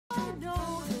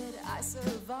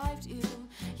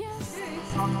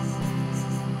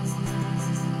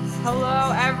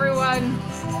Hello, everyone.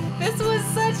 This was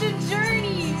such a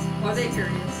journey. Are they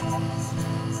curious?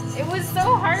 It was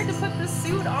so hard to put the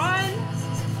suit on.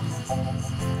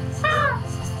 Ah!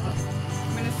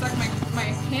 I'm gonna suck my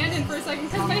hand in for a second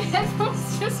because my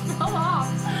headphones just fell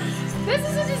off. This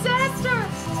is a disaster.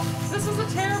 This was a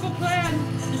terrible plan.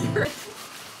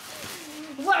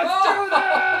 Let's do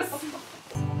this.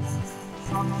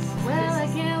 Well, I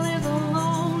can't live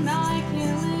alone. I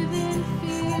can't live in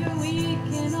fear. We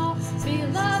can all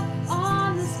feel up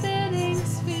on the spinning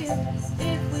sphere.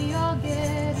 If we all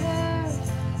get hurt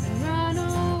and run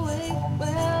away,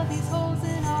 well, these holes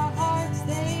in our hearts,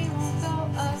 they won't go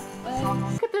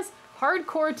away. Look at this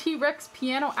hardcore T-Rex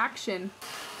piano action.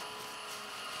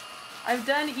 I've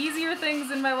done easier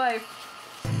things in my life.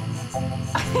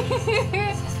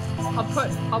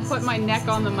 I'll put my neck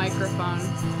on the microphone.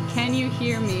 Can you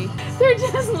hear me? They're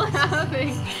just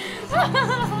laughing.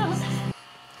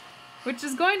 Which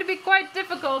is going to be quite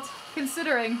difficult,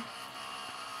 considering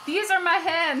these are my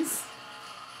hands.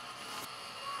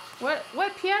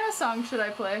 What piano song should I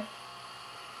play?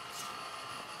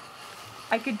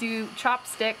 I could do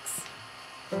Chopsticks.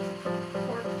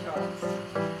 Pork chops.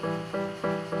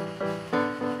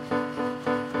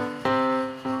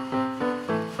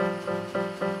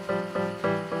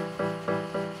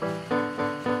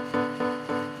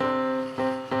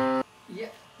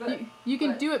 You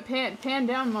can do it, pan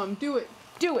down, Mom. Do it,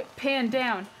 pan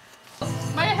down.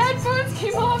 My headphones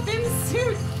came off in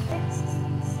suit.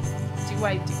 Do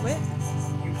I do it?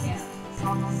 You can't.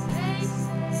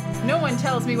 No one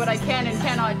tells me what I can and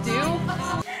cannot do.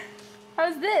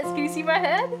 How's this? Can you see my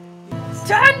head?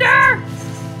 Thunder!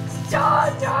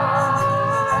 Thunder!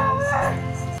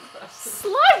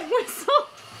 Slide whistle!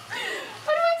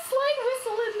 How do I slide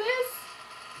whistle in this?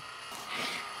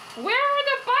 Where are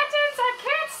the buttons? I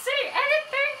can't see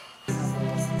anything!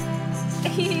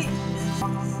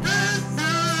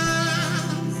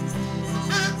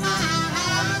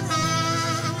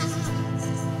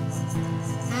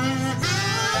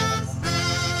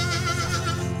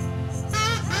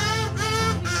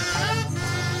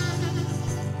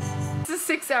 It's a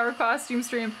 6-hour costume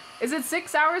stream. Is it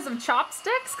 6 hours of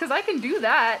chopsticks? Because I can do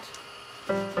that.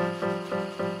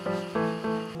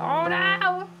 Oh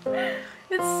no!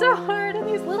 It's so hard on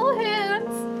these little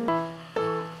hands.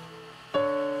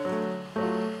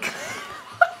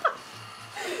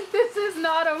 This is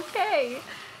not okay.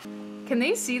 Can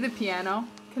they see the piano?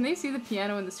 Can they see the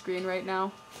piano in the screen right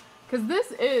now? Because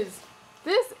this is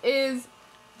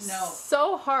No.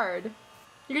 so hard.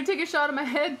 You're gonna take a shot at my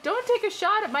head? Don't take a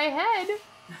shot at my head.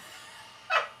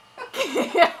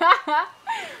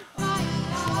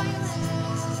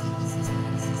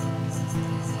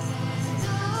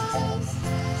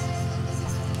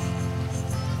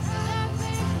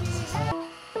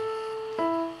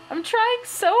 I'm trying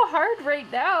so hard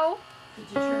right now. Did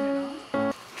you turn it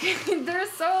on?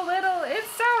 There's so little.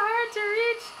 It's so hard to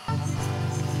reach.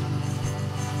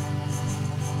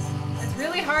 It's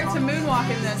really hard to moonwalk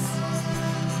in this.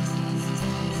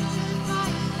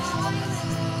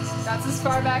 That's as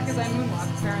far back as I moonwalk,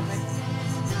 apparently.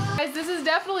 Guys, this is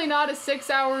definitely not a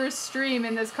 6-hour stream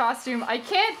in this costume. I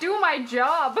can't do my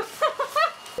job.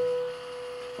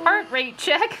 Heart rate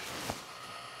check.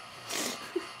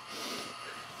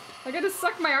 I gotta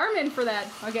suck my arm in for that.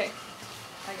 Okay.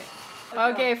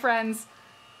 Okay, friends.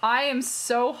 I am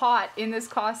so hot in this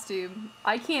costume.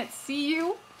 I can't see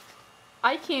you.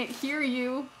 I can't hear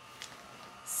you.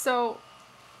 So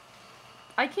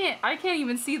I can't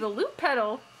even see the loop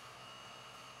pedal.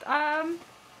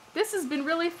 This has been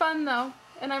really fun though,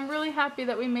 and I'm really happy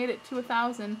that we made it to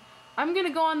 1,000. I'm gonna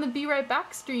go on the Be Right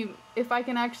Back stream if I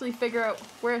can actually figure out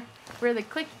where the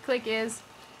click is.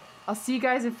 I'll see you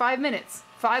guys in 5 minutes.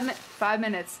 5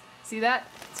 minutes. See that?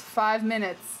 It's 5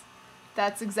 minutes.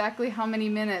 That's exactly how many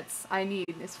minutes I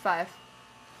need. It's 5.